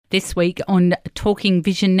This week on Talking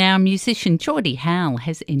Vision Now, musician Geordie Howe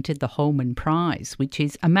has entered the Holman Prize, which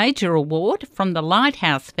is a major award from the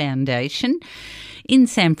Lighthouse Foundation in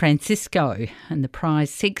San Francisco. And the prize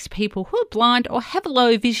seeks people who are blind or have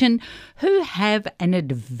low vision who have an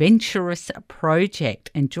adventurous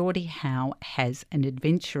project. And Geordie Howe has an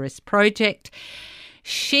adventurous project.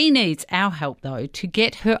 She needs our help, though, to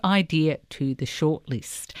get her idea to the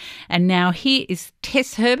shortlist. And now here is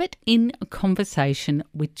Tess Herbert in a conversation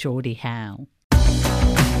with Geordie Howe.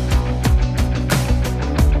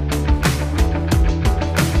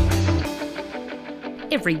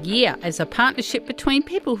 Every year, as a partnership between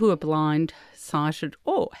people who are blind, sighted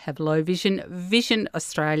or have low vision, Vision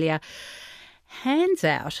Australia hands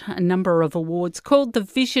out a number of awards called the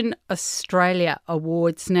Vision Australia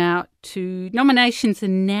Awards. Now, nominations are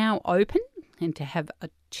now open, and to have a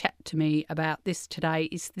chat to me about this today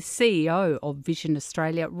is the CEO of Vision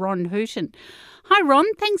Australia, Ron Hooton. Hi, Ron.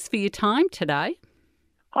 Thanks for your time today.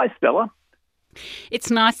 Hi, Stella. It's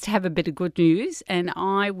nice to have a bit of good news, and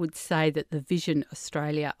I would say that the Vision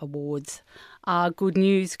Australia Awards are good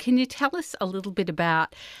news. Can you tell us a little bit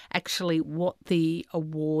about actually what the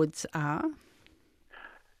awards are?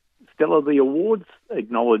 Stella, the awards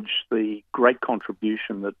acknowledge the great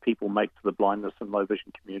contribution that people make to the blindness and low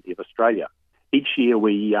vision community of Australia. Each year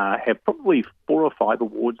we have probably 4 or 5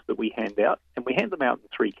 awards that we hand out, and we hand them out in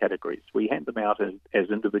 3 categories. We hand them out as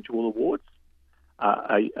individual awards,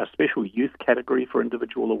 a special youth category for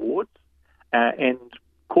individual awards, and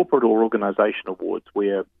corporate or organisation awards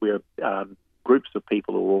where groups of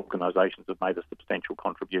people or organisations have made a substantial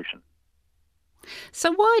contribution.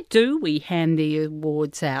 So why do we hand the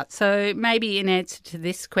awards out? So maybe in answer to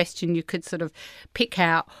this question, you could sort of pick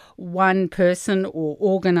out one person or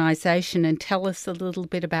organisation and tell us a little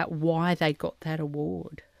bit about why they got that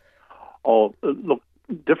award. Oh, look,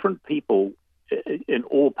 different people in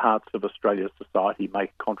all parts of Australia's society make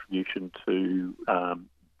a contribution to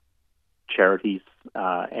charities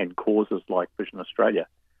and causes like Vision Australia.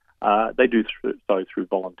 They do so through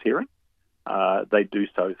volunteering. They do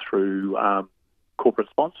so through corporate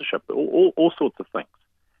sponsorship, all sorts of things.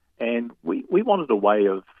 And we wanted a way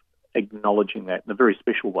of acknowledging that in a very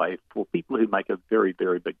special way for people who make a very,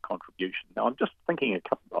 very big contribution. Now, I'm just thinking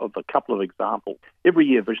of a couple of examples. Every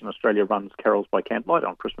year, Vision Australia runs Carols by Candlelight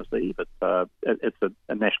on Christmas Eve. It's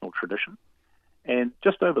a national tradition. And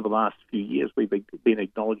just over the last few years, we've been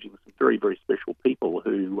acknowledging some very, very special people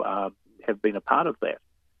who have been a part of that.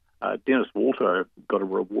 Dennis Walter got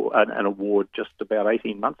an award just about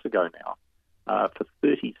 18 months ago now. For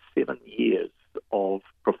 37 years of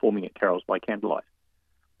performing at Carols by Candlelight.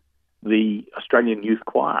 The Australian Youth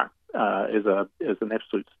Choir is an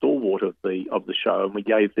absolute stalwart of the show, and we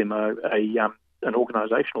gave them an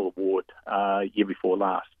organisational award year before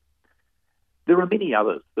last. There are many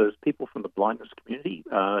others. There's people from the blindness community.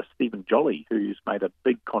 Stephen Jolly, who's made a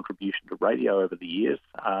big contribution to radio over the years,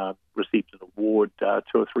 received an award 2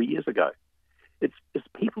 or 3 years ago. It's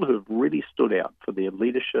people who have really stood out for their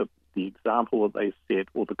leadership, the example that they set,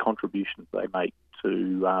 or the contributions they make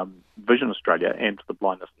to Vision Australia and to the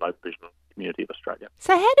blindness and low vision community of Australia.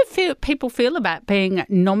 So how do people feel about being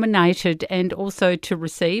nominated and also to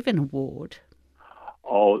receive an award?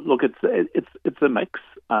 Oh, look, it's a mix.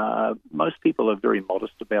 Most people are very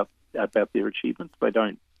modest about their achievements. They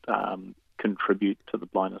don't contribute to the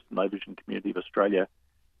blindness and low vision community of Australia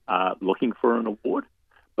looking for an award.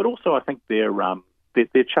 But also, I think they're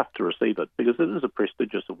chuffed to receive it because it is a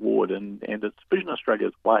prestigious award, and it's Vision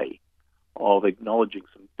Australia's way of acknowledging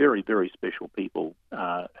some very, very special people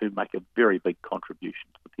who make a very big contribution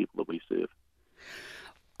to the people that we serve.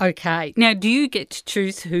 Okay. Now, do you get to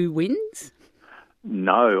choose who wins?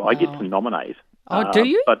 No, I get to nominate. Oh, do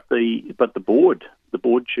you? But the board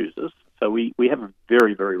chooses. So we have a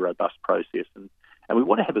very, very robust process, and we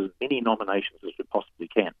want to have as many nominations as we possibly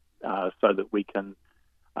can so that we can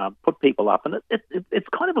put people up. And it's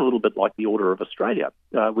kind of a little bit like the Order of Australia.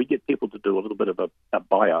 We get people to do a little bit of a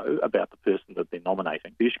bio about the person that they're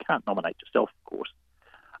nominating, because you can't nominate yourself, of course.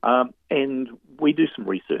 And we do some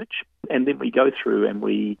research, and then we go through and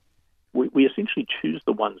we essentially choose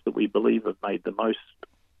the ones that we believe have made the most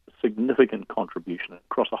significant contribution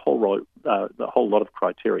across the whole lot of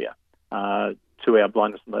criteria to our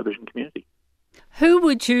blindness and low vision community. Who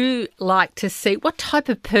would you like to see? What type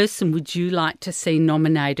of person would you like to see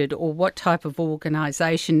nominated, or what type of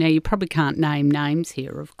organisation? Now, you probably can't name names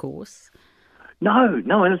here, of course. No,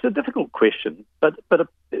 and it's a difficult question. But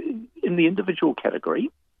in the individual category,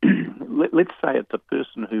 let's say it's a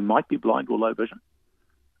person who might be blind or low vision,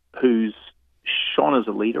 who's shone as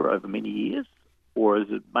a leader over many years, or has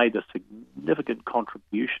made a significant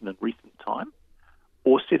contribution in recent time,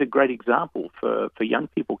 or set a great example for young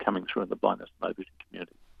people coming through in the blindness and low vision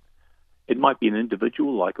community. It might be an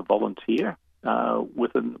individual, like a volunteer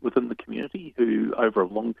within the community, who over a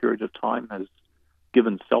long period of time has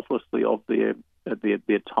given selflessly of their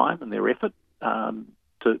time and their effort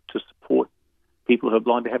to support people who are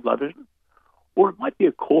blind to have low vision. Or it might be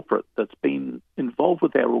a corporate that's been involved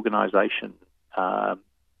with our organisation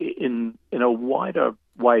in a wider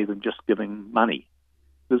way than just giving money.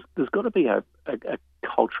 There's got to be a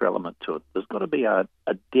cultural element to it. There's got to be a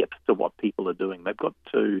depth to what people are doing. They've got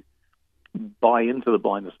to buy into the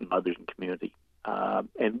blindness and low vision community.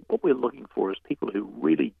 And what we're looking for is people who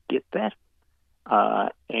really get that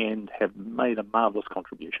and have made a marvellous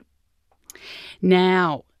contribution.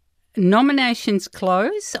 Now, nominations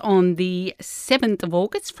close on the 7th of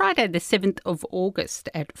August, Friday the 7th of August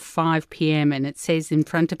at 5 p.m. and it says in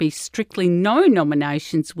front of me, strictly no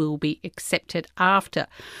nominations will be accepted after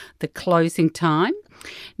the closing time.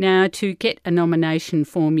 Now, to get a nomination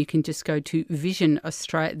form, you can just go to the Vision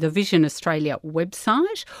Australia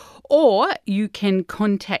website, or you can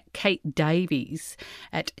contact Kate Davies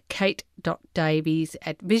at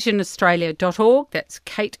kate.davies@visionaustralia.org. That's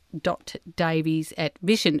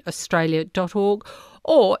kate.davies@visionaustralia.org.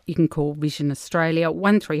 Or you can call Vision Australia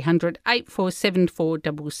 1300 847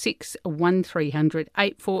 466, 1300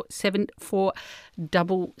 847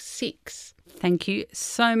 466. Thank you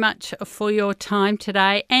so much for your time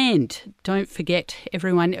today. And don't forget,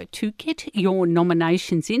 everyone, to get your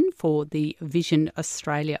nominations in for the Vision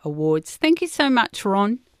Australia Awards. Thank you so much,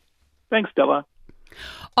 Ron. Thanks, Stella.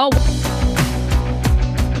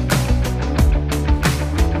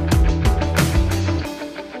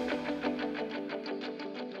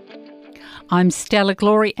 I'm Stella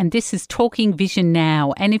Glory and this is Talking Vision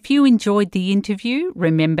Now. And if you enjoyed the interview,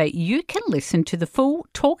 remember you can listen to the full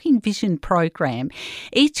Talking Vision program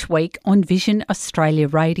each week on Vision Australia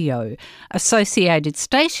Radio, associated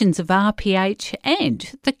stations of RPH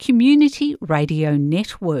and the Community Radio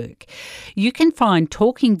Network. You can find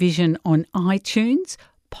Talking Vision on iTunes,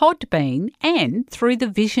 Podbean and through the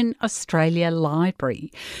Vision Australia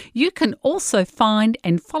Library. You can also find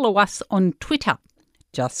and follow us on Twitter.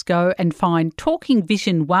 Just go and find Talking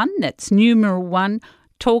Vision 1, that's numeral 1,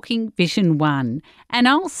 Talking Vision 1, and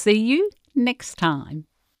I'll see you next time.